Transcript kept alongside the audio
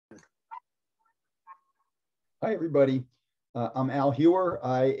Hi, everybody. I'm Al Hewer.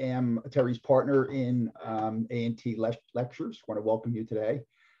 I am Terry's partner in A&T Lectures. I want to welcome you today.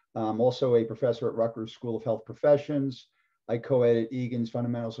 I'm also a professor at Rutgers School of Health Professions. I co-edit Egan's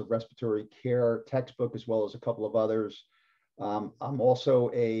Fundamentals of Respiratory Care textbook, as well as a couple of others. I'm also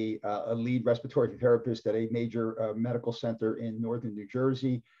a lead respiratory therapist at a major medical center in northern New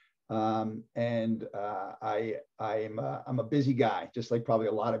Jersey. I'm a busy guy, just like probably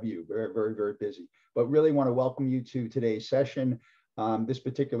a lot of you, very, very, very busy. But really want to welcome you to today's session. This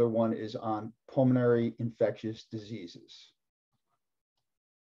particular one is on pulmonary infectious diseases.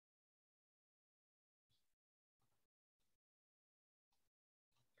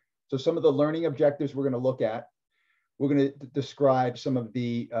 So some of the learning objectives we're going to look at. We're going to describe some of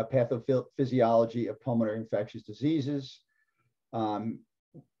the pathophysiology of pulmonary infectious diseases.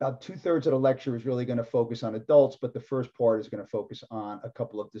 About 2/3 of the lecture is really going to focus on adults, but the first part is going to focus on a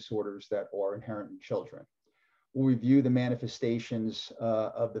couple of disorders that are inherent in children. We'll review the manifestations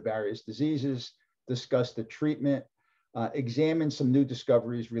of the various diseases, discuss the treatment, examine some new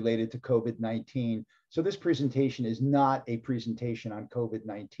discoveries related to COVID-19. So this presentation is not a presentation on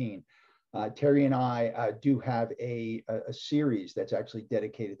COVID-19. Terry and I do have a series that's actually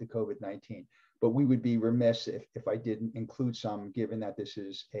dedicated to COVID-19. But we would be remiss if I didn't include some, given that this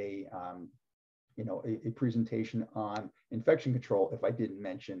is a presentation on infection control, if I didn't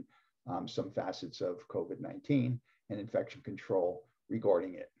mention some facets of COVID-19 and infection control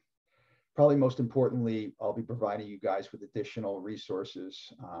regarding it. Probably most importantly, I'll be providing you guys with additional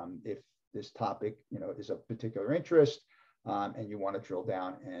resources if this topic is of particular interest and you want to drill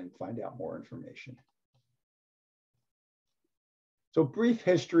down and find out more information. So brief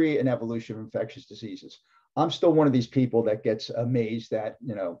history and evolution of infectious diseases. I'm still one of these people that gets amazed that,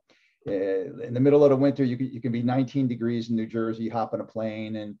 in the middle of the winter, you can be 19 degrees in New Jersey, hop on a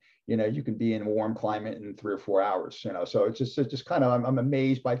plane, and, you can be in a warm climate in 3 or 4 hours, So it's just kind of, I'm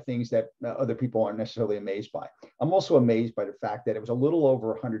amazed by things that other people aren't necessarily amazed by. I'm also amazed by the fact that it was a little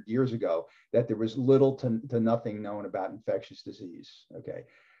over 100 years ago that there was little to nothing known about infectious disease, okay?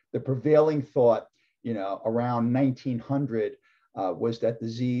 The prevailing thought, around 1900, was that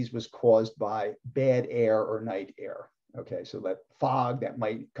disease was caused by bad air or night air. Okay, so that fog that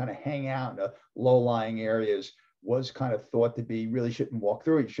might kind of hang out in the low-lying areas was kind of thought to be, really shouldn't walk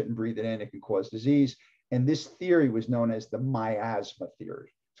through it, you shouldn't breathe it in, it can cause disease. And this theory was known as the miasma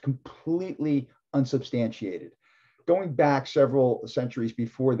theory. It's completely unsubstantiated. Going back several centuries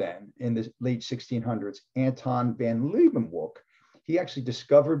before then, in the late 1600s, Anton van Leeuwenhoek, he actually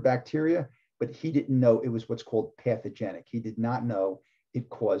discovered bacteria, but he didn't know it was what's called pathogenic. He did not know it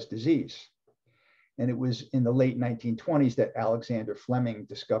caused disease. And it was in the late 1920s that Alexander Fleming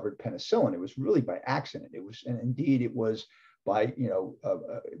discovered penicillin. It was really by accident. And indeed it was by,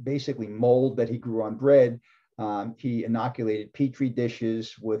 basically mold that he grew on bread. He inoculated Petri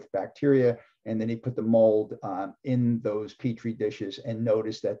dishes with bacteria, and then he put the mold in those Petri dishes and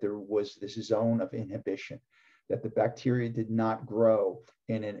noticed that there was this zone of inhibition, that the bacteria did not grow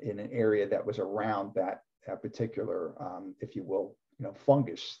in an area that was around that particular, if you will,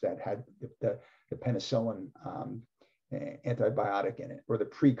 fungus that had the penicillin antibiotic in it, or the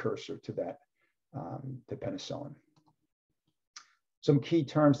precursor to that, to penicillin. Some key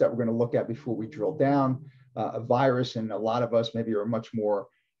terms that we're going to look at before we drill down. A virus, and a lot of us maybe are much more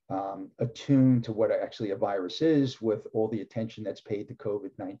attuned to what actually a virus is with all the attention that's paid to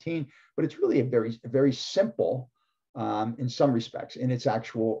COVID-19, but it's really a very simple, in some respects, in its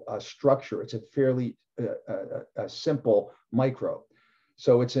actual structure. It's a fairly simple microbe.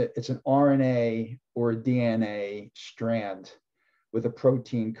 So it's an RNA or a DNA strand with a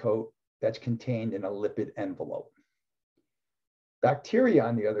protein coat that's contained in a lipid envelope. Bacteria,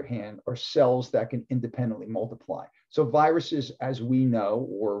 on the other hand, are cells that can independently multiply. So viruses, as we know,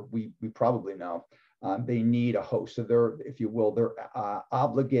 or we probably know, they need a host. So they're, if you will, they're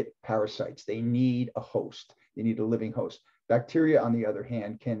obligate parasites. They need a host. They need a living host. Bacteria, on the other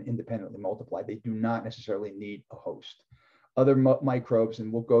hand, can independently multiply. They do not necessarily need a host. Other microbes,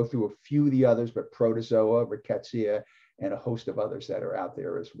 and we'll go through a few of the others, but protozoa, rickettsia, and a host of others that are out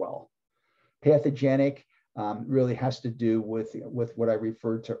there as well. Pathogenic really has to do with what I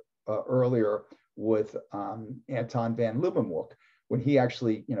referred to earlier with Anton van Leeuwenhoek, when he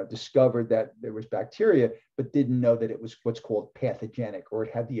actually discovered that there was bacteria, but didn't know that it was what's called pathogenic, or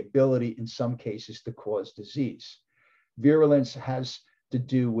it had the ability in some cases to cause disease. Virulence has to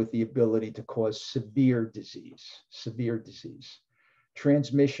do with the ability to cause severe disease.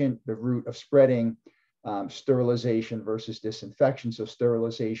 Transmission, the root of spreading. Sterilization versus disinfection. So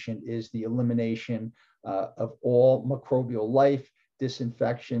sterilization is the elimination of all microbial life.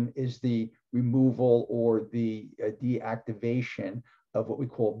 disinfection is the removal or the deactivation of what we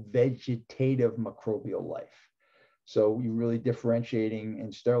call vegetative microbial life. So you're really differentiating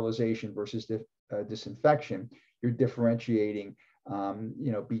in sterilization versus disinfection. You're differentiating,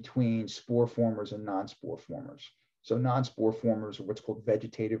 between spore formers and non-spore formers. So non-spore formers are what's called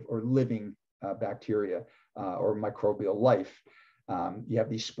vegetative or living bacteria or microbial life. You have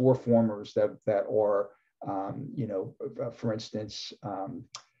these spore formers that are, for instance,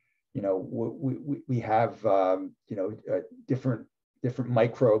 we have, different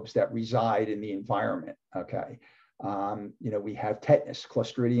microbes that reside in the environment. Okay. We have tetanus,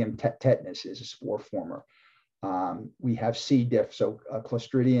 Clostridium tetanus is a spore former. We have C. diff, so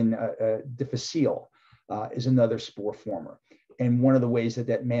Clostridium difficile is another spore former. And one of the ways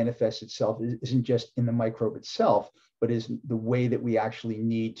that manifests itself isn't just in the microbe itself, but is the way that we actually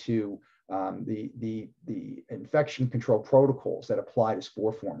need to, the infection control protocols that apply to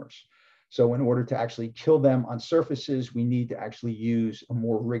spore formers. So in order to actually kill them on surfaces, we need to actually use a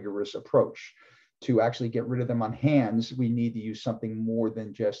more rigorous approach. To actually get rid of them on hands, we need to use something more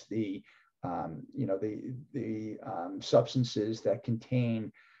than just the substances that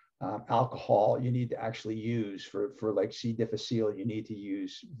contain alcohol. You need to actually use for like C. difficile, you need to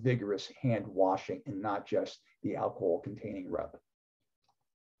use vigorous hand washing and not just the alcohol containing rub.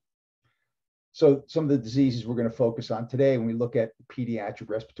 So some of the diseases we're going to focus on today when we look at pediatric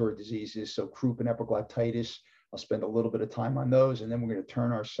respiratory diseases, so croup and epiglottitis, I'll spend a little bit of time on those, and then we're going to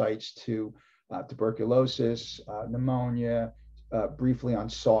turn our sights to tuberculosis, pneumonia, briefly on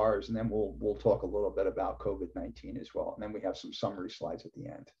SARS, and then we'll talk a little bit about COVID-19 as well. And then we have some summary slides at the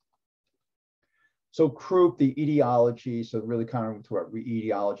end. So croup, the etiology, so really kind of to our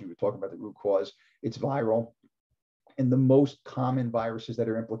etiology, we're talking about the root cause. It's viral. And the most common viruses that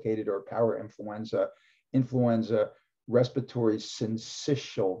are implicated are parainfluenza, influenza, respiratory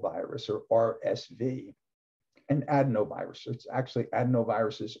syncytial virus, or RSV, and adenovirus. It's actually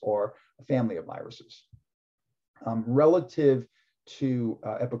adenoviruses are a family of viruses. Relative to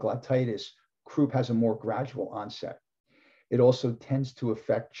epiglottitis, croup has a more gradual onset. It also tends to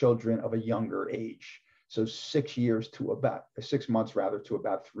affect children of a younger age, so 6 months to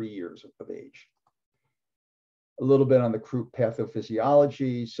about 3 years of age. A little bit on the croup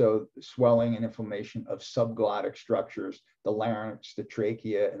pathophysiology, so swelling and inflammation of subglottic structures, the larynx, the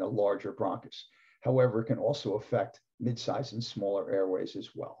trachea, and the larger bronchus. However, it can also affect mid-sized and smaller airways as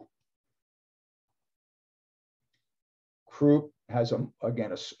well. Croup has,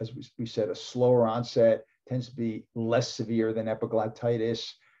 as we said, a slower onset, tends to be less severe than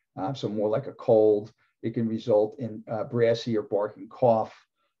epiglottitis, so more like a cold. It can result in brassy or barking cough,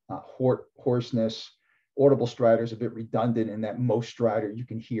 hoarseness. Audible stridor is a bit redundant in that most stridor you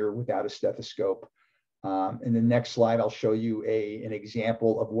can hear without a stethoscope. In the next slide, I'll show you an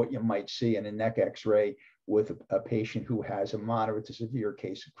example of what you might see in a neck x-ray with a patient who has a moderate to severe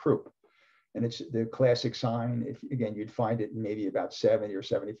case of croup. And it's the classic sign, again, you'd find it in maybe about 70 or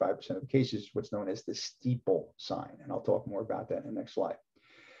 75% of the cases, what's known as the steeple sign. And I'll talk more about that in the next slide.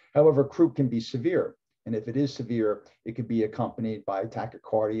 However, croup can be severe. And if it is severe, it could be accompanied by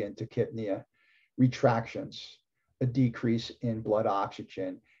tachycardia and tachypnea, retractions, a decrease in blood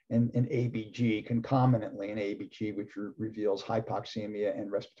oxygen, and an ABG, concomitantly an ABG, which reveals hypoxemia and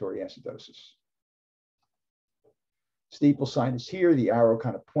respiratory acidosis. Steeple sign is here. The arrow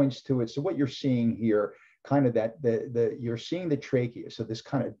kind of points to it. So what you're seeing here, kind of that you're seeing the trachea. So this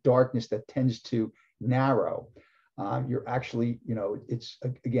kind of darkness that tends to narrow. You're actually, it's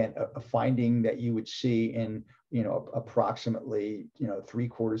again a finding that you would see in approximately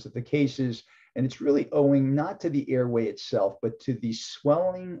 3/4 of the cases. And it's really owing not to the airway itself, but to the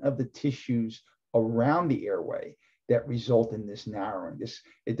swelling of the tissues around the airway that result in this narrowing.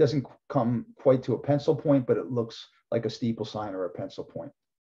 It doesn't come quite to a pencil point, but it looks like a steeple sign or a pencil point.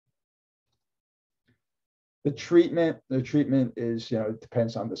 The treatment is, it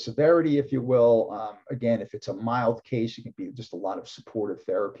depends on the severity, if you will. Again, if it's a mild case, it can be just a lot of supportive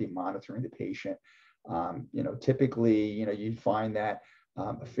therapy, monitoring the patient. Typically, you'd find that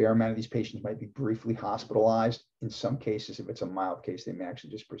a fair amount of these patients might be briefly hospitalized. In some cases, if it's a mild case, they may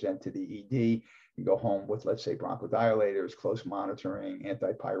actually just present to the ED and go home with, let's say, bronchodilators, close monitoring,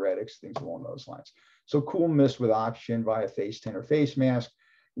 antipyretics, things along those lines. So cool mist with oxygen via face tint or face mask,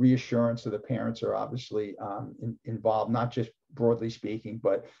 reassurance. So the parents are obviously involved, not just broadly speaking,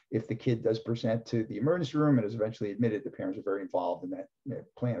 but if the kid does present to the emergency room and is eventually admitted, the parents are very involved in that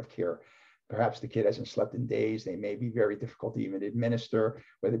plan of care. Perhaps the kid hasn't slept in days. They may be very difficult to even administer,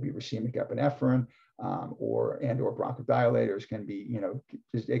 whether it be racemic epinephrine or bronchodilators can be,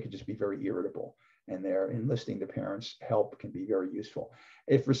 they could just be very irritable. and they're enlisting the parents' help can be very useful.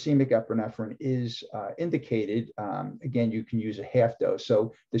 If racemic epinephrine is indicated, again, you can use a half dose.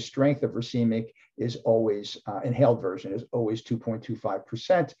 So the strength of racemic is always, inhaled version is always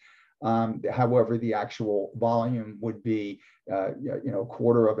 2.25%. However, the actual volume would be, a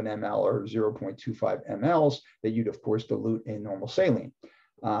quarter of an ml or 0.25 mLs that you'd, of course, dilute in normal saline.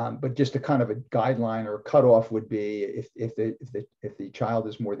 But just a kind of a guideline or a cutoff would be if the child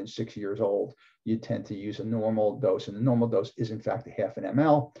is more than 6 years old, you tend to use a normal dose, and the normal dose is in fact a half an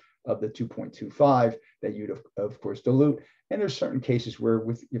ml of the 2.25 that you'd of course dilute. And there's certain cases where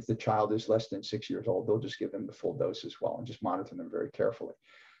if the child is less than 6 years old, they'll just give them the full dose as well and just monitor them very carefully.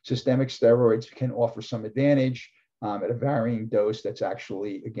 Systemic steroids can offer some advantage at a varying dose that's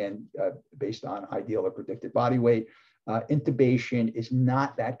actually, again, based on ideal or predicted body weight. Intubation is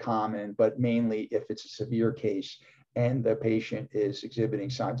not that common, but mainly if it's a severe case and the patient is exhibiting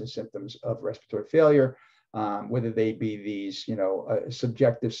signs and symptoms of respiratory failure, whether they be these,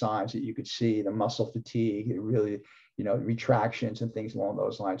 subjective signs that you could see, the muscle fatigue, really, retractions and things along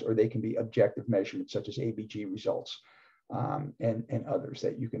those lines, or they can be objective measurements such as ABG results and others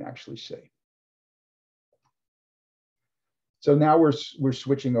that you can actually see. So now we're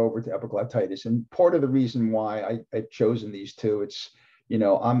switching over to epiglottitis, and part of the reason why I've chosen these two, it's,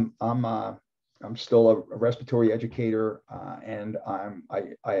 I'm still a respiratory educator, and I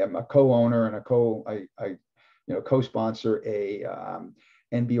am a co-owner and co-sponsor a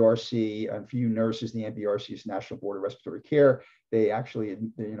NBRC. And for you nurses, the NBRC is National Board of Respiratory Care. They actually,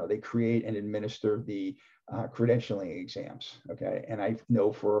 they create and administer the credentialing exams. Okay, and I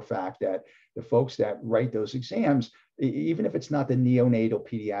know for a fact that the folks that write those exams, even if it's not the neonatal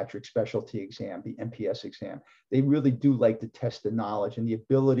pediatric specialty exam, the NPS exam, they really do like to test the knowledge and the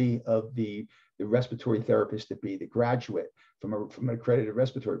ability of the respiratory therapist to be the graduate from an accredited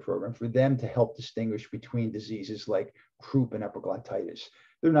respiratory program, for them to help distinguish between diseases like croup and epiglottitis.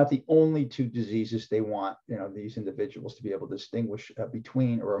 They're not the only two diseases they want, these individuals to be able to distinguish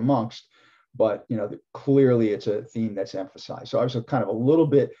between or amongst, but clearly it's a theme that's emphasized. So I was kind of a little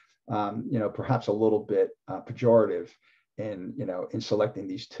bit, perhaps a little bit pejorative in selecting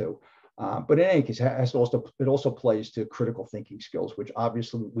these two. But in any case, it also plays to critical thinking skills, which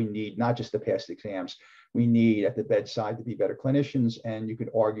obviously we need, not just to pass the exams, we need at the bedside to be better clinicians. And you could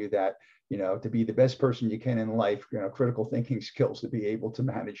argue that, to be the best person you can in life, critical thinking skills to be able to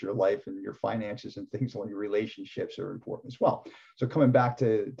manage your life and your finances and things like your relationships are important as well. So coming back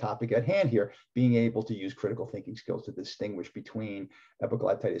to the topic at hand here, being able to use critical thinking skills to distinguish between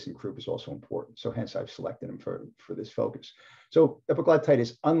epiglottitis and croup is also important. So hence I've selected them for this focus. So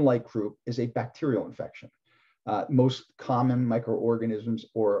epiglottitis, unlike croup, is a bacterial infection. Most common microorganisms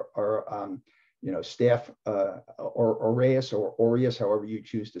are staph aureus or aureus, however you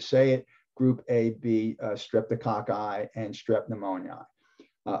choose to say it. Group A, B, streptococci, and strep pneumoniae.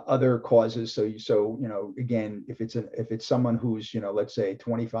 Other causes, again, if it's someone who's, let's say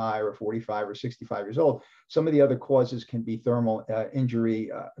 25 or 45 or 65 years old, some of the other causes can be thermal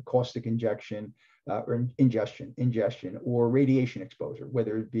injury, caustic injection, or ingestion, or radiation exposure,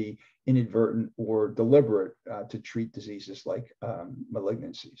 whether it be inadvertent or deliberate to treat diseases like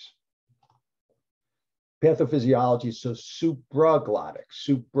malignancies. Pathophysiology, so supraglottic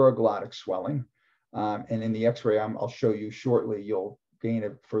swelling. And in the x-ray I'll show you shortly, you'll gain a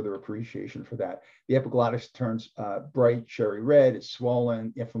further appreciation for that. The epiglottis turns bright cherry red, it's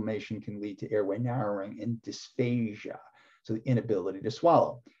swollen, inflammation can lead to airway narrowing and dysphagia, so the inability to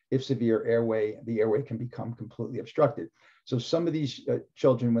swallow. If severe, the airway can become completely obstructed. So some of these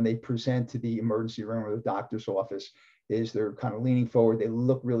children, when they present to the emergency room or the doctor's office, they're kind of leaning forward, they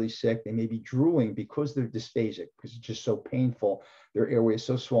look really sick, they may be drooling because they're dysphasic, because it's just so painful. Their airway is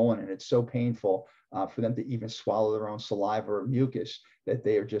so swollen and it's so painful for them to even swallow their own saliva or mucus that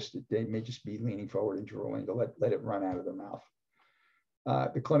they may just be leaning forward and drooling to let it run out of their mouth.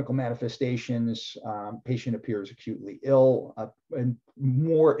 The clinical manifestations, patient appears acutely ill and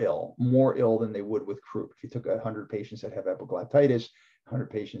more ill than they would with croup. If you took 100 patients that have epiglottitis, 100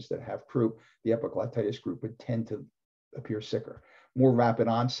 patients that have croup, the epiglottitis group would tend to appear sicker. More rapid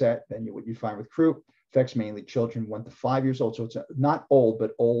onset than what you find with croup. Affects mainly children 1 to 5 years old. So it's not old,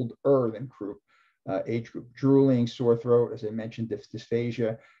 but older than croup age group. Drooling, sore throat, as I mentioned,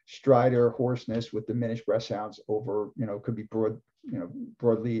 dysphagia, stridor, hoarseness with diminished breath sounds over, could be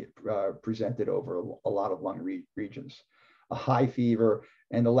broadly presented over a lot of lung regions. A high fever,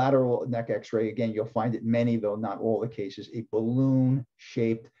 and the lateral neck x-ray, again, you'll find it many, though not all the cases, a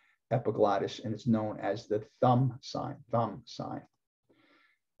balloon-shaped epiglottis, and it's known as the thumb sign.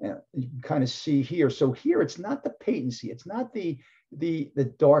 And you can kind of see here. So here, it's not the patency, it's not the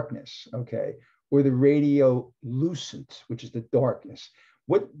darkness, okay? or the radiolucent, which is the darkness.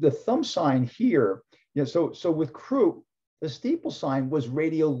 What the thumb sign here, so with croup, the steeple sign was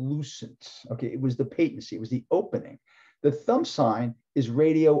radiolucent. Okay, it was the patency, it was the opening. The thumb sign is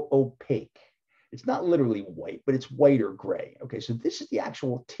radio opaque. It's not literally white, but it's white or gray. Okay, so this is the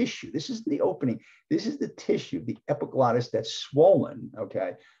actual tissue. This is the opening. This is the tissue, the epiglottis that's swollen.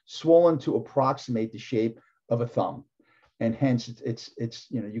 Okay, swollen to approximate the shape of a thumb, and hence it's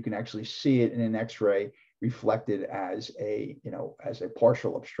you can actually see it in an X-ray reflected as a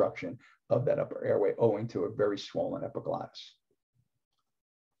partial obstruction of that upper airway owing to a very swollen epiglottis.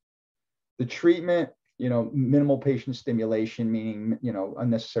 The treatment, minimal patient stimulation, meaning,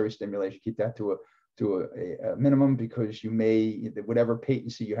 unnecessary stimulation, keep that to a minimum, because you may, whatever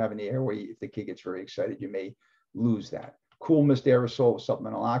patency you have in the airway, if the kid gets very excited, you may lose that. Cool mist aerosol with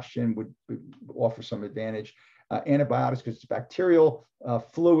supplemental oxygen would offer some advantage. Antibiotics, because it's bacterial.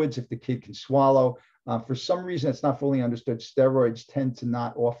 Fluids, if the kid can swallow. For some reason, it's not fully understood. Steroids tend to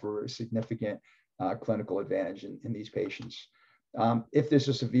not offer a significant clinical advantage in these patients. If there's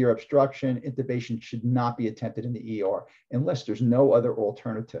a severe obstruction, intubation should not be attempted in the ER unless there's no other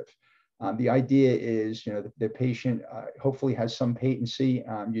alternative. The idea is, the patient hopefully has some patency.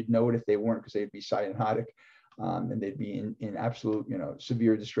 You'd know it if they weren't, because they'd be cyanotic, and they'd be in absolute,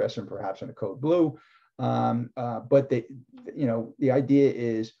 severe distress and perhaps in a code blue. But the idea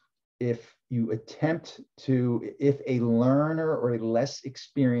is, if a learner or a less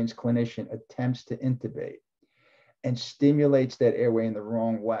experienced clinician attempts to intubate and stimulates that airway in the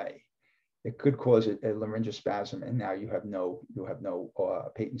wrong way, it could cause a laryngospasm, and now you have no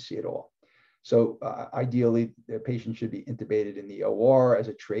patency at all. So ideally, the patient should be intubated in the OR, as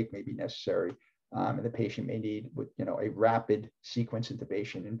a trach may be necessary, and the patient may need a rapid sequence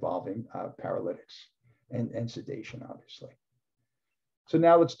intubation involving paralytics and sedation, obviously. So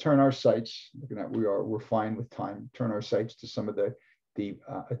now let's turn our sights. Looking at we're fine with time. Turn our sights to some of the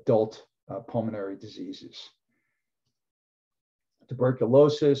adult pulmonary diseases.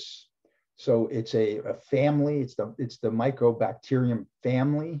 Tuberculosis. So it's a family. It's the Mycobacterium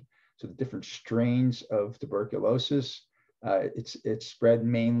family. So the different strains of tuberculosis. It's spread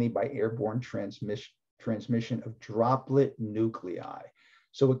mainly by airborne transmission of droplet nuclei.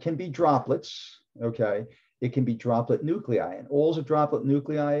 So it can be droplets. Okay. It can be droplet nuclei, and all a droplet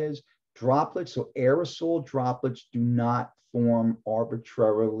nuclei is droplets. So aerosol droplets do not form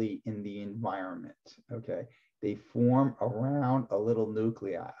arbitrarily in the environment. Okay, they form around a little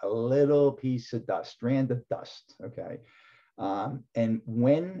nuclei, a little piece of dust, strand of dust. Okay, and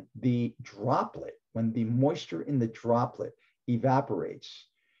when the moisture in the droplet evaporates,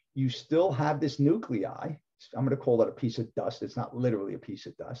 you still have this nuclei. I'm going to call it a piece of dust. It's not literally a piece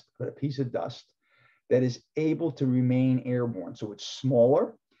of dust, but a piece of dust that is able to remain airborne. So it's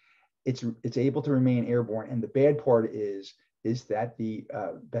smaller, it's able to remain airborne. And the bad part is that the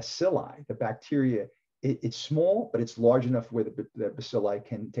bacilli, the bacteria, it's small, but it's large enough where the bacilli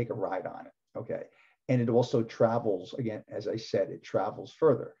can take a ride on it, okay? And it also travels, again, as I said, it travels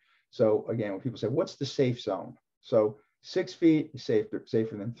further. So again, when people say, what's the safe zone? So 6 feet is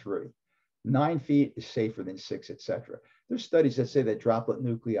safer than 3. 9 feet is safer than 6, etc. There's studies that say that droplet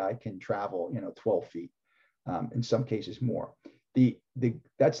nuclei can travel, 12 feet, in some cases more.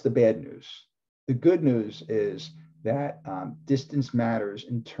 That's the bad news. The good news is that distance matters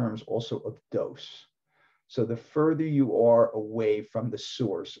in terms also of dose. So the further you are away from the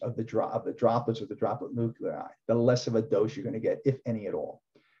source of the droplets or the droplet nuclei, the less of a dose you're going to get, if any at all.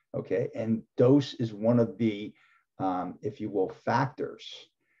 Okay, and dose is one of the, if you will, factors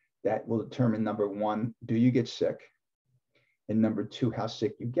that will determine, number one, do you get sick? And number two, how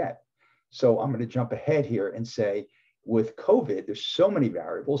sick you get. So I'm going to jump ahead here and say, with COVID, there's so many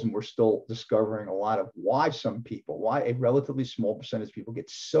variables, and we're still discovering a lot of why a relatively small percentage of people get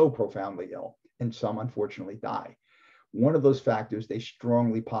so profoundly ill, and some unfortunately die. One of those factors they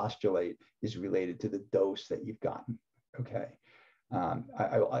strongly postulate is related to the dose that you've gotten. Okay.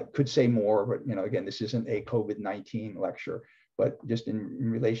 I could say more, but again, this isn't a COVID-19 lecture, but just in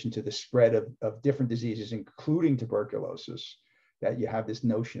relation to the spread of different diseases, including tuberculosis, that you have this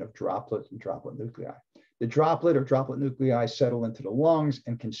notion of droplets and droplet nuclei. The droplet or droplet nuclei settle into the lungs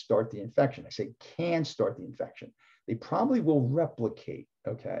and can start the infection. I say can start the infection. They probably will replicate,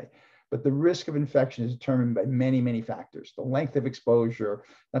 okay? But the risk of infection is determined by many, many factors. The length of exposure,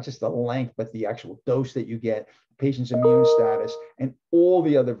 not just the length, but the actual dose that you get, the patient's immune status, and all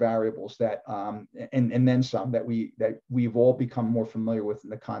the other variables that, and then some that we've all become more familiar with in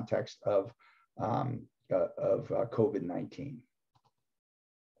the context of COVID-19.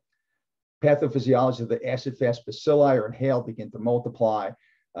 Pathophysiology of the acid-fast bacilli are inhaled, begin to multiply.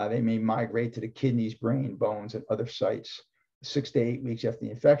 They may migrate to the kidneys, brain, bones, and other sites. 6 to 8 weeks after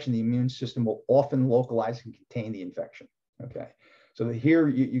the infection, the immune system will often localize and contain the infection. Okay. So here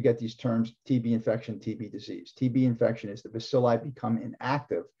you get these terms: TB infection, TB disease. TB infection is the bacilli become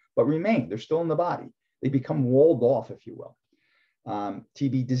inactive, but remain. They're still in the body. They become walled off, if you will.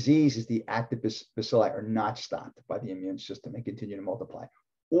 TB disease is the active bacilli are not stopped by the immune system and continue to multiply.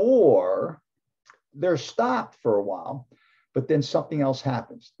 Or they're stopped for a while, but then something else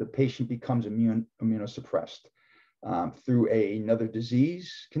happens. The patient becomes immunosuppressed through another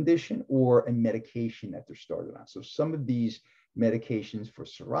disease condition or a medication that they're started on. So some of these medications for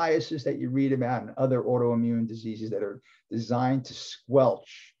psoriasis that you read about and other autoimmune diseases that are designed to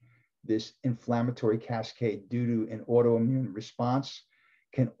squelch this inflammatory cascade due to an autoimmune response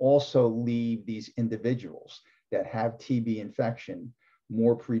can also leave these individuals that have TB infection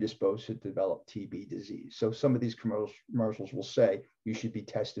more predisposed to develop TB disease. So some of these commercials will say you should be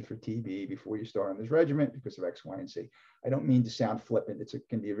tested for TB before you start on this regimen because of X, Y, and Z. I don't mean to sound flippant. It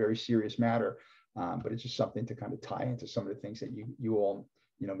can be a very serious matter, but it's just something to kind of tie into some of the things that you all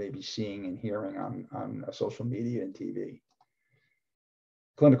may be seeing and hearing on social media and TV.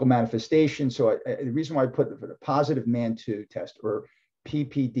 Clinical manifestation. So the reason why I put the positive MAN2 test, or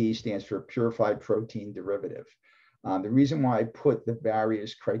PPD, stands for purified protein derivative. The reason why I put the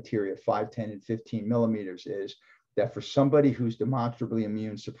various criteria, 5, 10, and 15 millimeters, is that for somebody who's demonstrably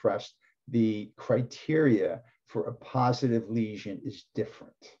immune suppressed, the criteria for a positive lesion is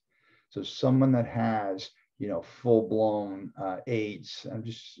different. So someone that has, full-blown AIDS, I'm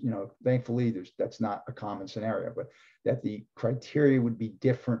just, thankfully that's not a common scenario, but that the criteria would be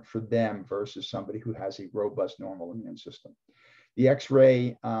different for them versus somebody who has a robust normal immune system. The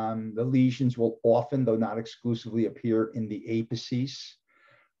X-ray, the lesions will often, though not exclusively, appear in the apices.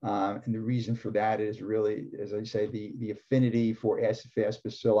 And the reason for that is really, as I say, the affinity for acid-fast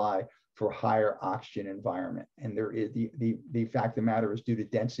bacilli for higher oxygen environment. And there is the fact of the matter is, due to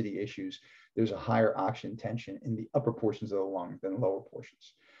density issues, there's a higher oxygen tension in the upper portions of the lung than lower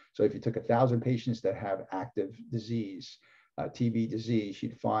portions. So if you took 1,000 patients that have active disease, TB disease,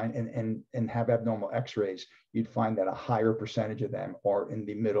 you'd find, and have abnormal X-rays, you'd find that a higher percentage of them are in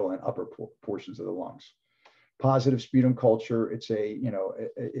the middle and upper portions of the lungs. Positive sputum culture, it's a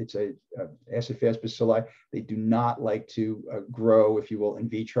acid-fast bacilli. They do not like to grow, if you will, in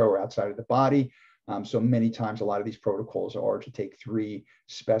vitro or outside of the body. So many times, a lot of these protocols are to take 3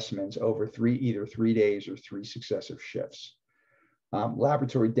 specimens over either 3 days or 3 successive shifts.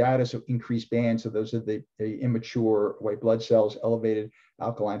 Laboratory data, so increased bands, so those are the immature white blood cells. Elevated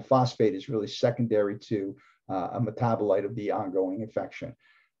alkaline phosphate is really secondary to a metabolite of the ongoing infection.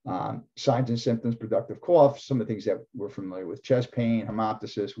 Signs and symptoms: productive cough, some of the things that we're familiar with: chest pain,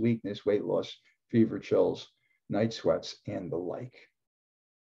 hemoptysis, weakness, weight loss, fever, chills, night sweats, and the like.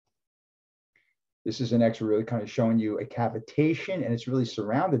 This is an X-ray really kind of showing you a cavitation, and it's really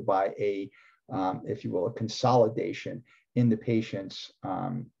surrounded by if you will, a consolidation in the patient's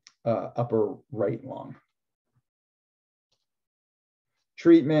upper right lung.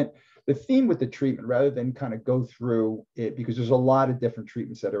 Treatment. The theme with the treatment, rather than kind of go through it, because there's a lot of different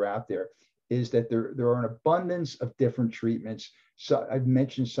treatments that are out there, is that there are an abundance of different treatments. So I've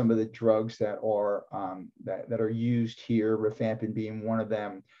mentioned some of the drugs that are that are used here, rifampin being one of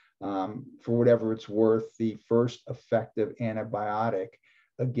them. For whatever it's worth, the first effective antibiotic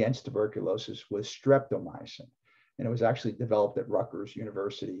against tuberculosis was streptomycin. And it was actually developed at Rutgers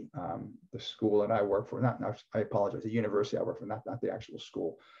University, the school that I work for. I apologize, the university I work for, not the actual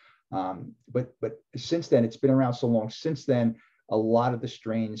school. But since then, it's been around so long. Since then, a lot of the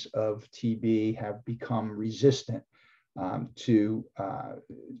strains of TB have become resistant to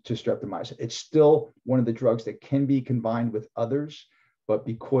streptomycin. It's still one of the drugs that can be combined with others, but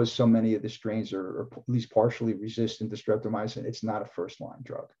because so many of the strains are at least partially resistant to streptomycin, it's not a first-line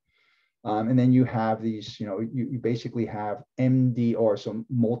drug. And then you have these, you basically have MDR, so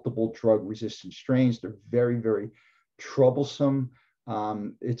multiple drug resistant strains. They're very, very troublesome.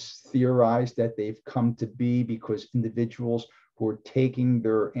 It's theorized that they've come to be because individuals who are taking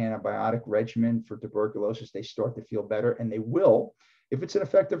their antibiotic regimen for tuberculosis, they start to feel better, and they will. If it's an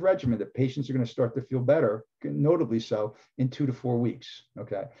effective regimen, the patients are going to start to feel better, notably so, in 2 to 4 weeks,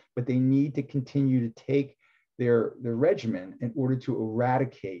 okay? But they need to continue to take their regimen in order to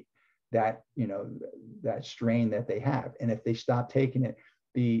eradicate that, that strain that they have. And if they stop taking it,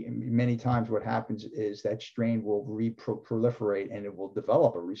 many times what happens is that strain will proliferate, and it will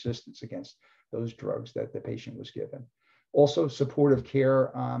develop a resistance against those drugs that the patient was given. Also, supportive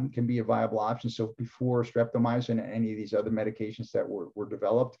care can be a viable option. So before streptomycin and any of these other medications that were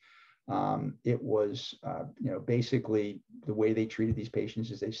developed, It was, basically the way they treated these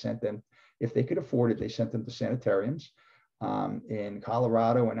patients is they sent them, if they could afford it, they sent them to sanitariums in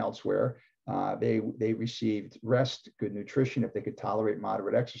Colorado and elsewhere. They received rest, good nutrition, if they could tolerate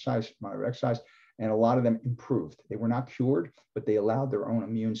moderate exercise, and a lot of them improved. They were not cured, but they allowed their own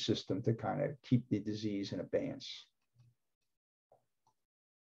immune system to kind of keep the disease in abeyance.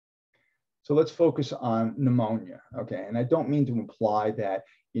 So let's focus on pneumonia, okay? And I don't mean to imply that,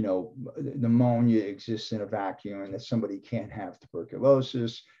 pneumonia exists in a vacuum and that somebody can't have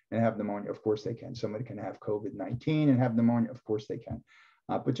tuberculosis and have pneumonia. Of course they can. Somebody can have COVID-19 and have pneumonia. Of course they can.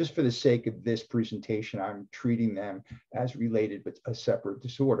 But just for the sake of this presentation, I'm treating them as related, but a separate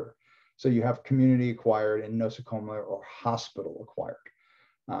disorder. So you have community acquired and nosocomial or hospital acquired.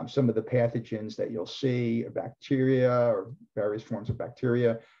 Some of the pathogens that you'll see are bacteria or various forms of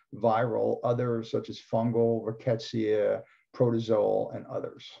bacteria, viral, others such as fungal, rickettsia, protozoal, and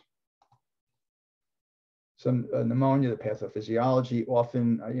others. Some pneumonia, the pathophysiology,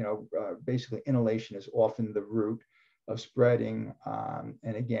 often, basically inhalation is often the root of spreading.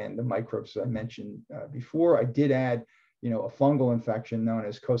 And again, the microbes I mentioned before. I did add, a fungal infection known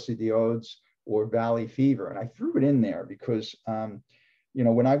as coccidioides or valley fever. And I threw it in there because, when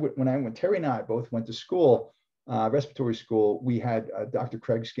Terry and I both went to school, respiratory school, we had Dr.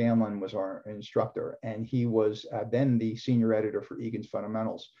 Craig Scanlon was our instructor, and he was then the senior editor for Egan's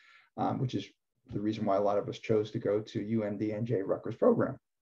Fundamentals, which is the reason why a lot of us chose to go to UMD-NJ Rutgers program.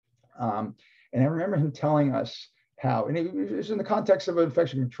 And I remember him telling us how, and it was in the context of an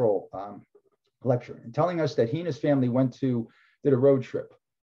infection control lecture, and telling us that he and his family did a road trip,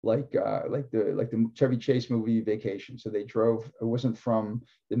 like the Chevy Chase movie Vacation. So they drove. It wasn't from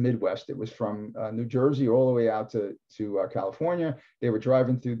the Midwest. It was from New Jersey all the way out to California. They were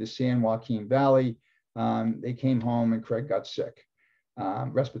driving through the San Joaquin Valley. They came home and Craig got sick,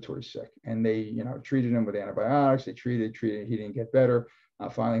 respiratory sick, and they treated him with antibiotics. They treated. He didn't get better.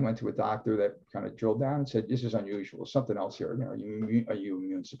 Finally went to a doctor that kind of drilled down and said, "This is unusual. Something else here. Are you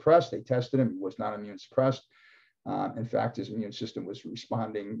immune suppressed?" They tested him. He was not immune suppressed. In fact, his immune system was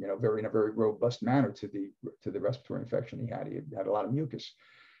responding, in a very robust manner to the respiratory infection he had. He had a lot of mucus,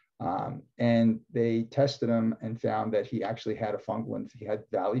 and they tested him and found that he actually had a fungal. He had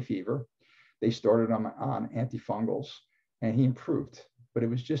valley fever. They started him on antifungals, and he improved. But it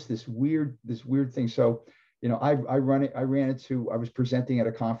was just this weird thing. So, I was presenting at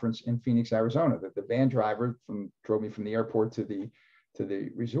a conference in Phoenix, Arizona. The van driver drove me from the airport to the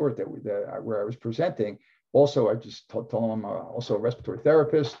resort where I was presenting. Also, I just told him I'm also a respiratory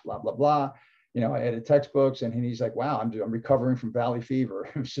therapist, blah, blah, blah. I added textbooks, and he's like, wow, I'm recovering from valley fever.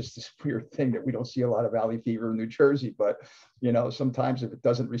 It was just this weird thing that we don't see a lot of valley fever in New Jersey, but, sometimes if it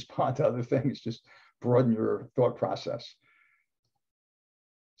doesn't respond to other things, just broaden your thought process.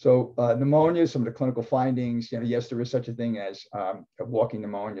 So pneumonia, some of the clinical findings, yes, there is such a thing as a walking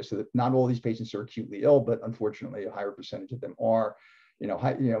pneumonia. So that not all these patients are acutely ill, but unfortunately a higher percentage of them are.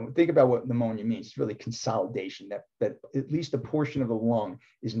 Think about what pneumonia means. It's really consolidation, that at least a portion of the lung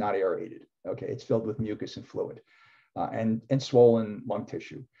is not aerated. Okay, it's filled with mucus and fluid and swollen lung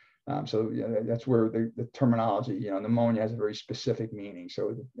tissue. So that's where the terminology, pneumonia has a very specific meaning.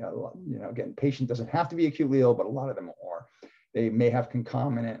 So, again, patient doesn't have to be acutely ill, but a lot of them are. They may have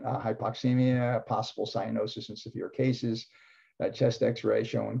concomitant hypoxemia, possible cyanosis in severe cases. Chest X-ray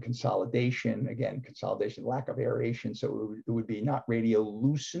showing consolidation, lack of aeration. So it would be not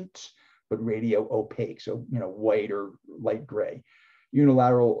radiolucent, but radio opaque. So, white or light gray.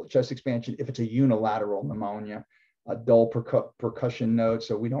 Unilateral chest expansion, if it's a unilateral pneumonia. A dull percussion note.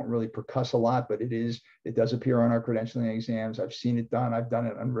 So we don't really percuss a lot, but it does appear on our credentialing exams. I've seen it done. I've done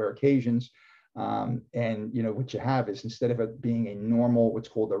it on rare occasions. And, what you have is, instead of it being a normal, what's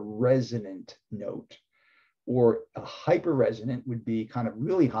called a resonant note, or a hyperresonant would be kind of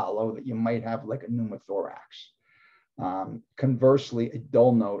really hollow, that you might have like a pneumothorax. Conversely, a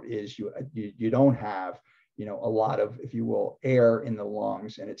dull note is you don't have, a lot of, if you will, air in the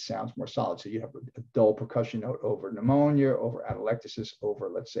lungs, and it sounds more solid. So you have a dull percussion note over pneumonia, over atelectasis, over,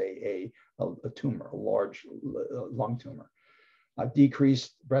 let's say, a tumor, a large lung tumor.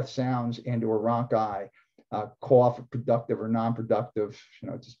 Decreased breath sounds and or rhonchi, cough, productive or non-productive,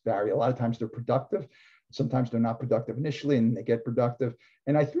 just vary. A lot of times they're productive. Sometimes they're not productive initially, and they get productive.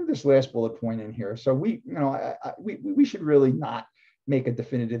 And I threw this last bullet point in here. So we should really not make a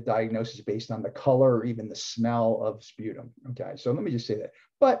definitive diagnosis based on the color or even the smell of sputum. Okay, so let me just say that.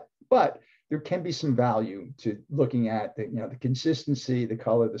 But there can be some value to looking at the consistency, the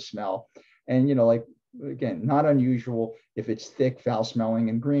color, the smell, and again, not unusual. If it's thick, foul smelling,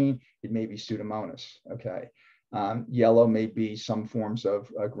 and green, it may be Pseudomonas. Okay. Yellow may be some forms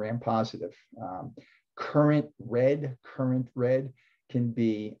of gram-positive. Current red can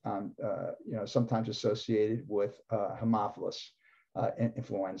be, sometimes associated with Haemophilus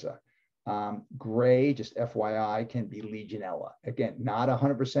influenza. Gray, just FYI, can be Legionella. Again, not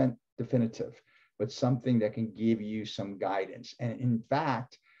 100% definitive, but something that can give you some guidance. And in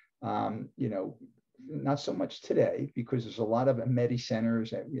fact, not so much today, because there's a lot of Medi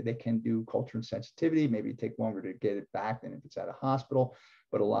centers that they can do culture and sensitivity. Maybe take longer to get it back than if it's at a hospital,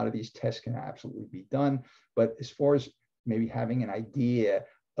 but a lot of these tests can absolutely be done. But as far as maybe having an idea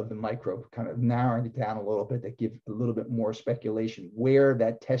of the microbe, kind of narrowing it down a little bit, that give a little bit more speculation where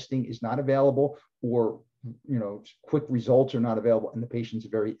that testing is not available, or quick results are not available and the patient's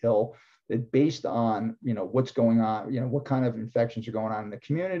very ill, that based on what's going on, what kind of infections are going on in the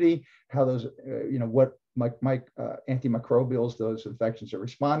community, how those what antimicrobials those infections are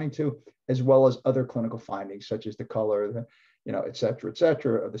responding to, as well as other clinical findings such as the color, et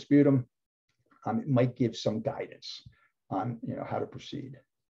cetera, of the sputum, it might give some guidance on how to proceed.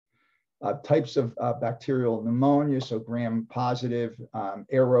 Types of bacterial pneumonia, so gram-positive,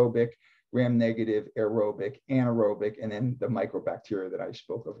 aerobic, gram-negative, aerobic, anaerobic, and then the microbacteria that I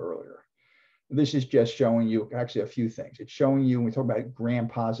spoke of earlier. This is just showing you actually a few things. It's showing you, when we talk about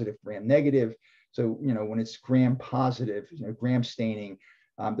gram-positive, gram-negative, so when it's gram-positive, gram staining,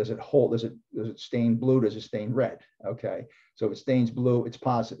 does it stain blue? Does it stain red? Okay, so if it stains blue, it's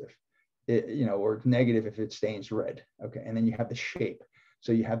positive. Or it's negative if it stains red. Okay, and then you have the shape.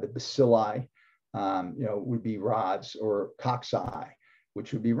 So you have the bacilli, would be rods, or cocci,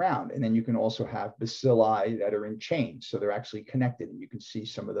 which would be round. And then you can also have bacilli that are in chains. So they're actually connected. And you can see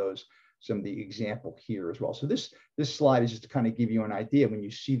some of the example here as well. So this slide is just to kind of give you an idea. When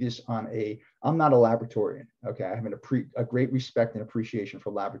you see this I'm not a laboratorian. Okay, I have a great respect and appreciation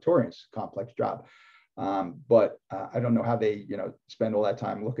for laboratorians, complex job. But I don't know how they, spend all that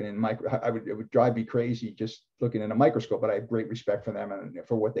time looking in it would drive me crazy just looking in a microscope, but I have great respect for them and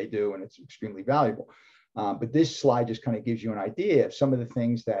for what they do, and it's extremely valuable. But this slide just kind of gives you an idea of some of the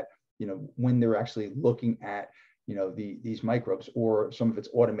things that, when they're actually looking at, these microbes, or some of it's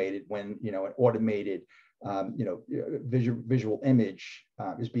automated when, an automated, visual image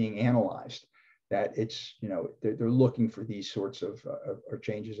is being analyzed, that it's, they're looking for these sorts of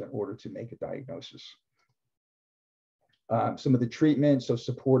changes in order to make a diagnosis. Some of the treatments, so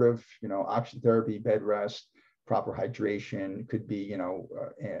supportive, oxygen therapy, bed rest, proper hydration, could be,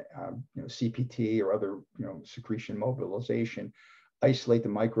 CPT or other, secretion mobilization. Isolate the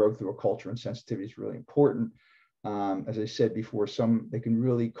microbe through a culture and sensitivity is really important. As I said before, they can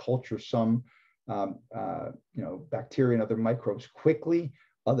really culture some, bacteria and other microbes quickly.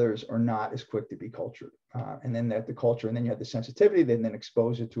 Others are not as quick to be cultured. And then the culture, and then you have the sensitivity, then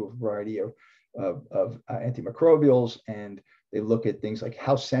expose it to a variety of antimicrobials, and they look at things like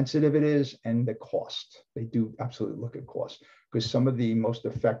how sensitive it is and the cost. They do absolutely look at cost, because some of the most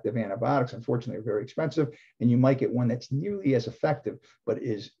effective antibiotics, unfortunately, are very expensive, and you might get one that's nearly as effective, but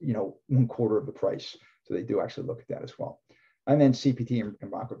is 1/4 of the price. So they do actually look at that as well. And then CPT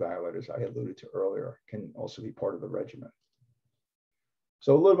and bronchodilators, I alluded to earlier, can also be part of the regimen.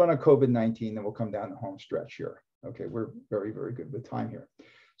 So a little bit on COVID-19, then we'll come down the home stretch here. Okay, we're very, very good with time here.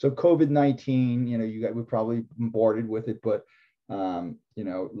 So COVID-19, we're probably bombarded with it, but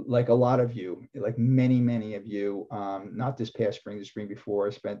like a lot of you, like many of you, not this past spring, the spring before, I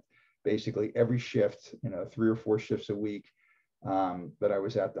spent basically every shift, 3 or 4 shifts a week that I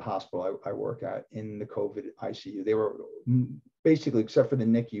was at the hospital I work at in the COVID ICU. They were basically, except for the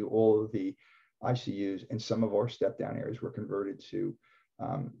NICU, all of the ICUs and some of our step down areas were converted to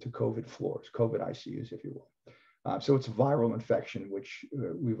COVID floors, COVID ICUs, if you will. So it's a viral infection, which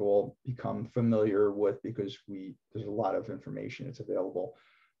we've all become familiar with because there's a lot of information that's available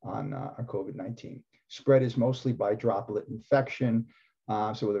on COVID-19. Spread is mostly by droplet infection.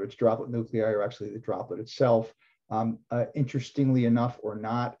 So whether it's droplet nuclei or actually the droplet itself, interestingly enough or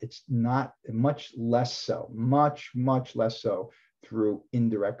not, it's not much less so through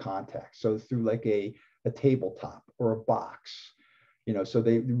indirect contact. So through like a tabletop or a box. So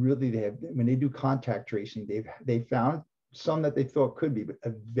they have, when they do contact tracing, they've found some that they thought could be, but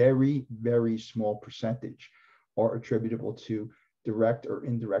a very, very small percentage are attributable to direct or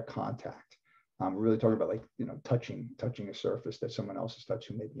indirect contact. We're really talking about like, touching a surface that someone else has touched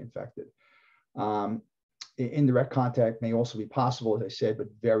who may be infected. Indirect contact may also be possible, as I said, but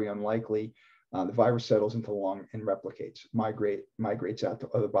very unlikely. The virus settles into the lung and replicates, migrates out to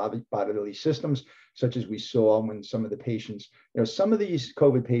other bodily systems, such as we saw when some of the patients, some of these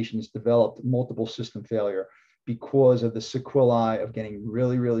COVID patients developed multiple system failure because of the sequelae of getting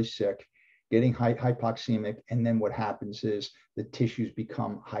really, really sick getting hypoxemic, and then what happens is the tissues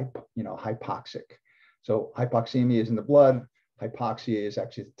become hypoxic. So hypoxemia is in the blood, hypoxia is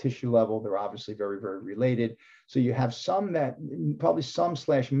actually at the tissue level. They're obviously very, very related. So you have some that, probably some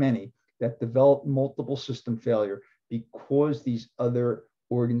 / many, that develop multiple system failure because these other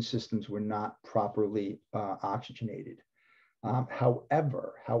organ systems were not properly oxygenated.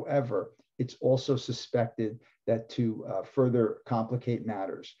 However, it's also suspected that to further complicate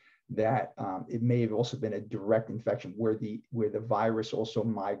matters, that it may have also been a direct infection where the virus also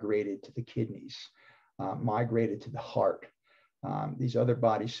migrated to the kidneys, migrated to the heart, these other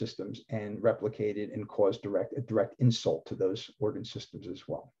body systems, and replicated and caused a direct insult to those organ systems as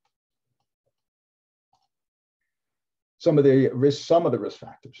well. Some of the risk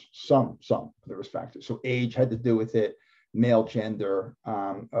factors. So age had to do with it, male gender,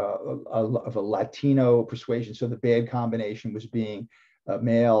 of a Latino persuasion. So the bad combination was being a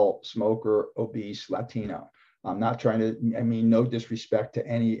male, smoker, obese, Latino. I'm not trying to, I mean, no disrespect to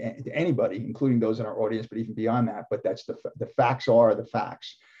anybody, including those in our audience, but even beyond that, but that's the facts are the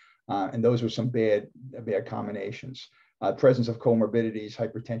facts. And those were some bad combinations. Presence of comorbidities,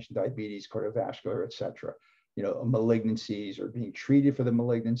 hypertension, diabetes, cardiovascular, et cetera. Malignancies or being treated for the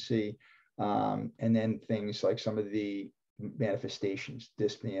malignancy. And then things like some of the manifestations,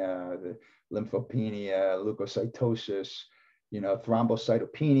 dyspnea, the lymphopenia, leukocytosis,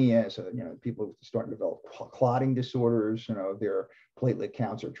 thrombocytopenia. So, people starting to develop clotting disorders, their platelet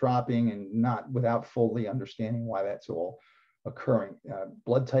counts are dropping, and not without fully understanding why that's all occurring.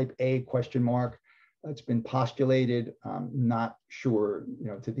 Blood type A, ? It's been postulated, not sure,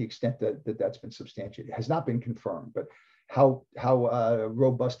 to the extent that that's been substantiated. It has not been confirmed, but how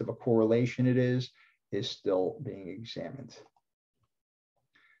robust of a correlation it is still being examined.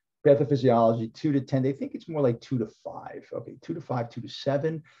 Pathophysiology, 2 to 10. They think it's more like 2 to 5. Okay, 2 to 5, 2 to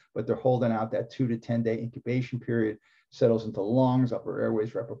 7, but they're holding out that 2 to 10 day incubation period, settles into lungs, upper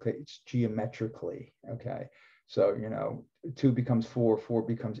airways, replicates geometrically. Okay. So, 2 becomes 4, 4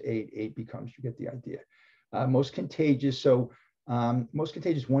 becomes 8, 8 becomes, you get the idea. Most contagious 1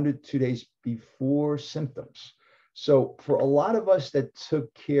 to 2 days before symptoms. So for a lot of us that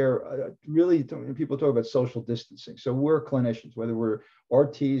took care, really, people talk about social distancing. So we're clinicians, whether we're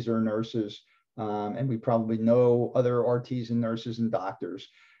RTs or nurses, and we probably know other RTs and nurses and doctors.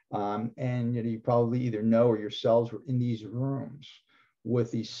 And you probably either know or yourselves were in these rooms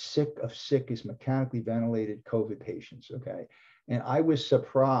with these sickest mechanically ventilated COVID patients, okay? And I was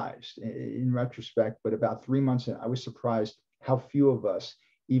surprised in retrospect, but about 3 months in, I was surprised how few of us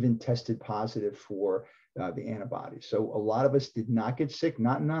even tested positive for the antibodies. So a lot of us did not get sick,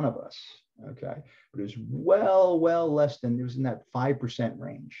 none of us, okay? But it was well less than, it was in that 5%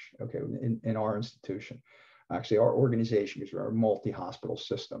 range, okay, in our institution. Actually, our organization, because we're a multi-hospital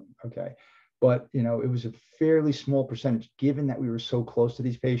system, okay? But, it was a fairly small percentage given that we were so close to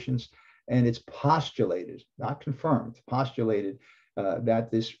these patients. And it's postulated, not confirmed, postulated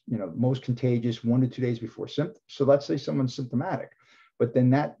that this, most contagious 1 to 2 days before symptoms. So let's say someone's symptomatic, but then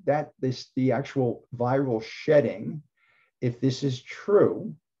the actual viral shedding, if this is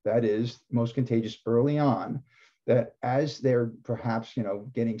true, that is most contagious early on, that as they're perhaps,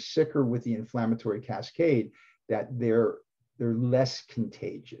 getting sicker with the inflammatory cascade, that they're less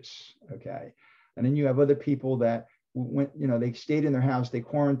contagious, okay? And then you have other people that went, they stayed in their house, they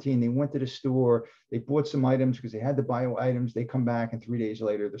quarantined, they went to the store, they bought some items because they had to buy items, they come back and 3 days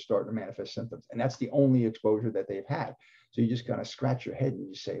later, they're starting to manifest symptoms. And that's the only exposure that they've had. So you just kind of scratch your head and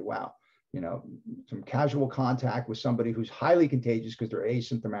you say, wow, some casual contact with somebody who's highly contagious because they're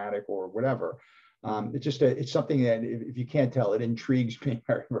asymptomatic or whatever. It's something that if you can't tell, it intrigues me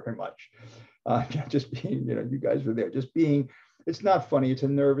very, very much. Just being, you guys were there, just being, it's not funny. It's a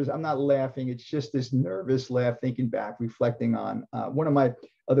nervous, I'm not laughing. It's just this nervous laugh, thinking back, reflecting on one of my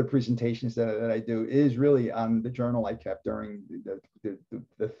other presentations that I do is really on the journal I kept during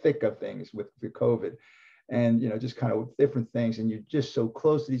the thick of things with the COVID. And, just kind of different things. And you're just so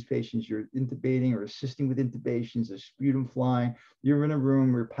close to these patients, you're intubating or assisting with intubations, there's sputum flying, you're in a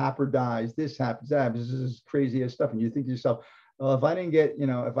room where Papper dies, this happens, that happens, this is crazy ass stuff. And you think to yourself, well, if I didn't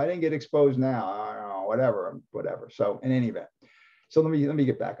get exposed now, I don't know, whatever. So in any event, so let me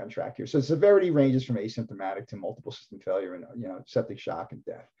get back on track here. So severity ranges from asymptomatic to multiple system failure and, septic shock and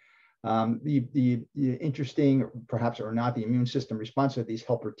death. The interesting, perhaps or not, the immune system response to these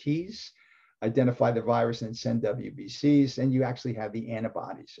helper Ts identify the virus and send WBCs, and you actually have the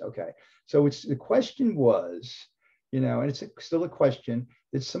antibodies. Okay, so the question was, and it's still a question,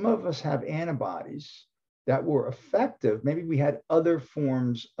 that some of us have antibodies that were effective. Maybe we had other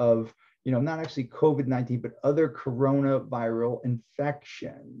forms of, not actually COVID-19, but other coronaviral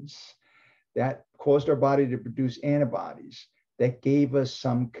infections that caused our body to produce antibodies that gave us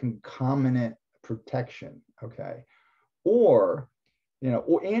some concomitant protection, okay? Or,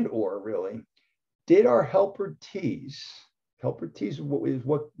 or really, did our helper T's is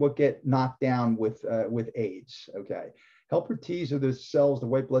what get knocked down with AIDS, okay? Helper T's are the cells, the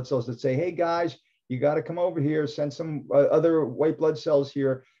white blood cells that say, hey guys, you got to come over here, send some other white blood cells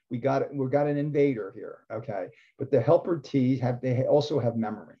here. We got an invader here, okay? But the helper T's they also have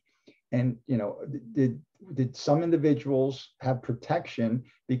memory. And did some individuals have protection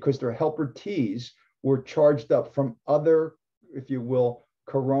because their helper T's were charged up from other, if you will,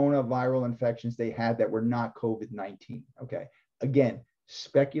 coronaviral infections they had that were not COVID-19, okay? Again,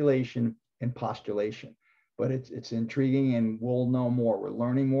 speculation and postulation, but it's intriguing, and we'll know more. We're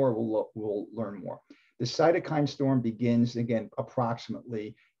learning more, we'll learn more. The cytokine storm begins, again,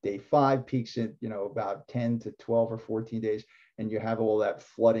 approximately day 5, peaks at, about 10 to 12 or 14 days, and you have all that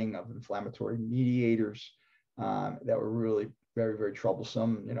flooding of inflammatory mediators that were really very, very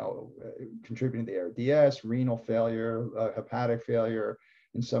troublesome, contributing to ARDS, renal failure, hepatic failure,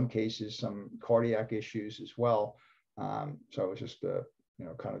 in some cases, some cardiac issues as well. So it's just,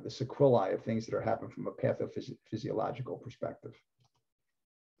 kind of the sequelae of things that are happening from a pathophysiological perspective.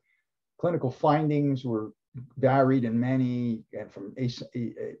 Clinical findings were varied in many, and from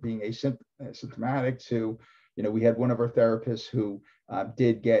being asymptomatic to, we had one of our therapists who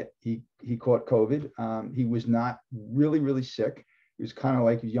he caught COVID. He was not really, really sick. He was kind of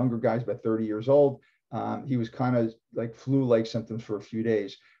like younger guys, about 30 years old. He was kind of like flu-like symptoms for a few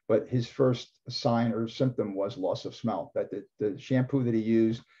days, but his first sign or symptom was loss of smell. That the shampoo that he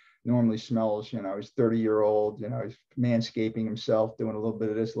used normally smells, he's 30-year-old, he's manscaping himself, doing a little bit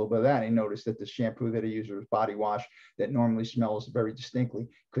of this, a little bit of that. He noticed that the shampoo that he used, or his body wash that normally smells very distinctly,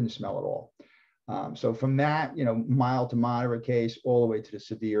 couldn't smell at all. So from that, mild to moderate case, all the way to the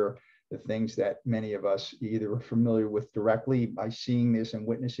severe, the things that many of us either are familiar with directly by seeing this and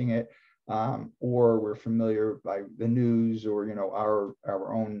witnessing it, or we're familiar by the news, or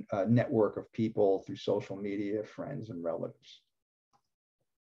our own network of people through social media, friends and relatives.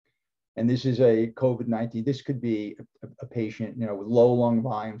 And this is a COVID-19. This could be a patient, with low lung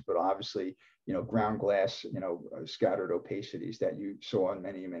volumes, but obviously, ground glass, scattered opacities that you saw in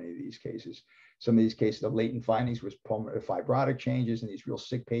many, many of these cases. Some of these cases, the latent findings was pulmonary fibrotic changes in these real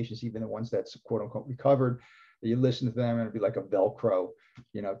sick patients, even the ones that's quote unquote recovered. You listen to them and it'd be like a Velcro,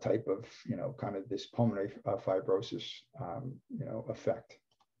 type of, kind of this pulmonary fibrosis, effect.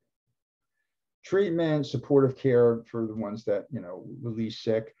 Treatment, supportive care for the ones that, release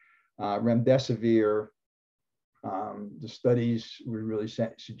sick. Remdesivir, the studies were really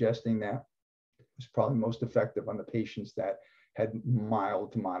suggesting that it was probably most effective on the patients that had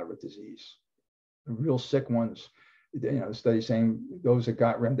mild to moderate disease. The real sick ones, the study saying those that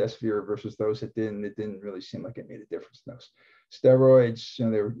got remdesivir versus those that didn't, it didn't really seem like it made a difference in those. Steroids,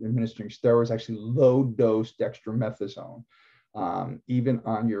 they were administering steroids, actually low dose dextromethasone, even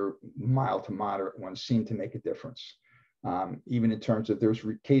on your mild to moderate ones, seemed to make a difference. Even in terms of there's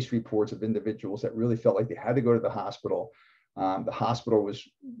case reports of individuals that really felt like they had to go to the hospital. The hospital was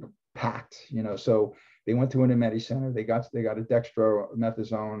packed, so they went to an emergency center. They got a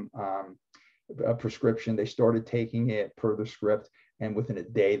dextromethasone prescription. They started taking it per the script, and within a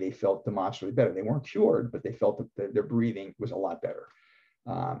day they felt demonstrably better. They weren't cured, but they felt that their breathing was a lot better.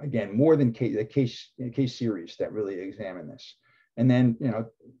 Again, more than the case series that really examine this. And then,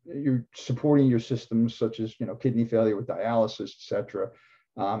 you're supporting your systems such as, kidney failure with dialysis, et cetera.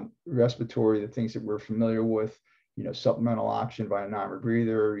 Respiratory, the things that we're familiar with, supplemental oxygen by a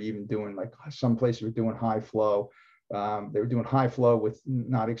non-rebreather, even doing, like some places were doing high flow. They were doing high flow with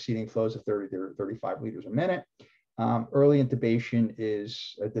not exceeding flows of 30 to 35 liters a minute. Early intubation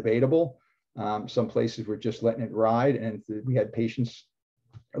is debatable. Some places were just letting it ride. And we had patients,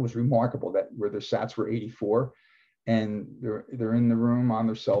 it was remarkable that where their SATs were 84, and they're in the room on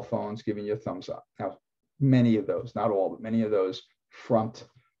their cell phones giving you a thumbs up. Now, many of those, not all, but many of those frumped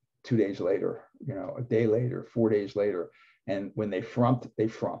 2 days later, a day later, 4 days later. And when they frumped, they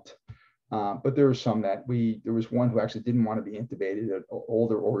frumped. But there were some that there was one who actually didn't want to be intubated, an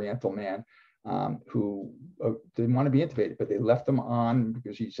older Oriental man who didn't want to be intubated, but they left him on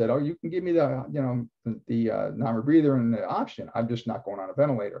because he said, oh, you can give me the non-rebreather and the oxygen. I'm just not going on a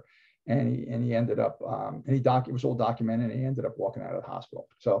ventilator. And he ended up, it was all documented, and he ended up walking out of the hospital.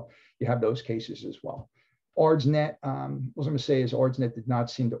 So you have those cases as well. ARDSNet, what I was going to say is ARDSNet did not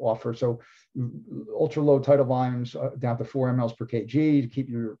seem to offer, so ultra low tidal volumes down to 4 mLs per kg to keep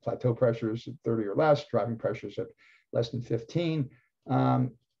your plateau pressures at 30 or less, driving pressures at less than 15,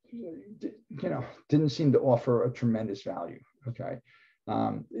 didn't seem to offer a tremendous value, okay?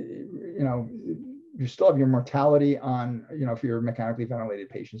 you know, you still have your mortality on, you know, if you're mechanically ventilated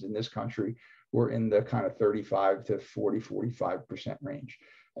patients in this country, we're in the kind of 35 to 45% range.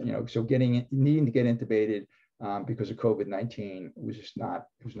 You know, so needing to get intubated because of COVID-19 was just not,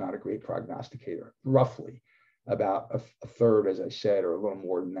 it was not a great prognosticator. Roughly about a third, as I said, or a little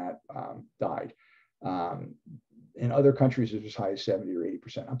more than that, died. In other countries, it was as high as 70 or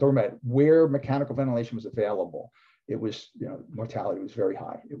 80%. I'm talking about where mechanical ventilation was available. It was, you know, mortality was very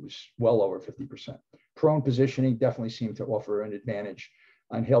high. It was well over 50%. Prone positioning definitely seemed to offer an advantage.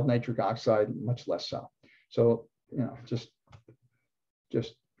 Inhaled nitric oxide, much less so. So, you know, just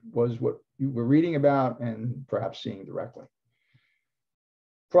was what you were reading about and perhaps seeing directly.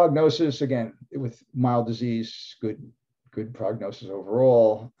 Prognosis, again, with mild disease, good prognosis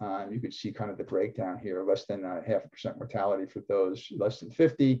overall. You could see kind of the breakdown here, less than 0.5% mortality for those less than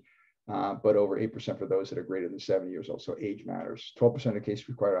 50, but over 8% for those that are greater than 70 years old. So age matters. 12% of cases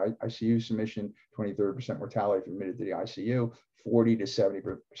require ICU submission, 23% mortality if you're admitted to the ICU, 40 to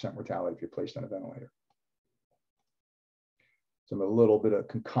 70% mortality if you're placed on a ventilator. A little bit of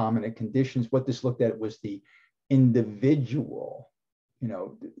concomitant conditions. What this looked at was the individual, you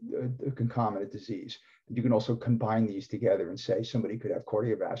know, the concomitant disease. You can also combine these together and say somebody could have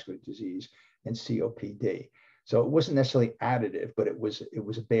cardiovascular disease and COPD. So it wasn't necessarily additive, but it was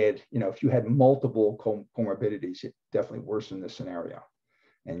a bad, you know, if you had multiple comorbidities, it definitely worsened the scenario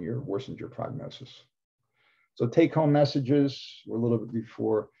and worsened your prognosis. So take home messages. We're a little bit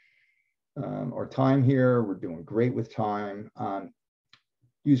before our time here. We're doing great with time.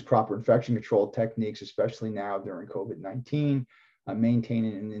 Use proper infection control techniques, especially now during COVID-19,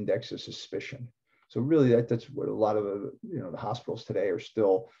 maintaining an index of suspicion. So really that's what a lot of the, you know, the hospitals today are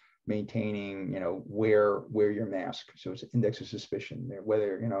still maintaining, you know, wear your mask. So it's an index of suspicion.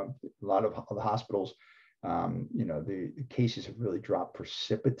 Whether, you know, a lot of the hospitals, you know, the cases have really dropped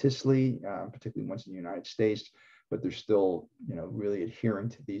precipitously, particularly ones in the United States, but they're still, you know, really adhering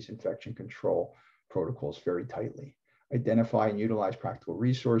to these infection control protocols very tightly. Identify and utilize practical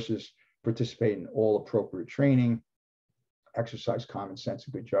resources, participate in all appropriate training, exercise common sense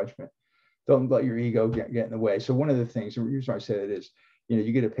and good judgment. Don't let your ego get in the way. So one of the things, and the reason I say that is, you know,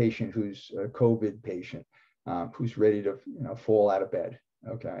 you get a patient who's a COVID patient, who's ready to, you know, fall out of bed,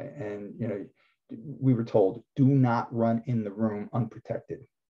 okay? And, you know, we were told, do not run in the room unprotected.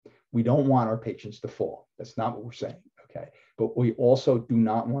 We don't want our patients to fall. That's not what we're saying, okay? But we also do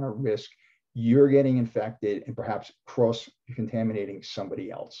not want to risk you're getting infected and perhaps cross-contaminating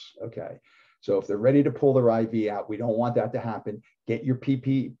somebody else, okay? So if they're ready to pull their IV out, we don't want that to happen. Get your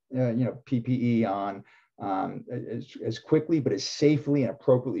PPE on as quickly, but as safely and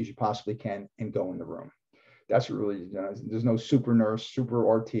appropriately as you possibly can, and go in the room. That's what really, you know, there's no super nurse, super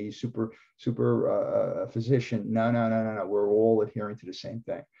RT, super physician. No. We're all adhering to the same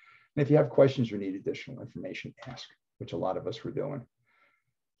thing. And if you have questions or need additional information, ask, which a lot of us were doing.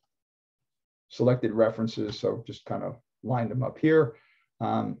 Selected references, so just kind of lined them up here.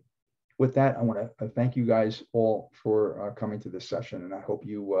 With that, I want to thank you guys all for coming to this session, and I hope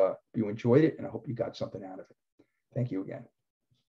you enjoyed it, and I hope you got something out of it. Thank you again.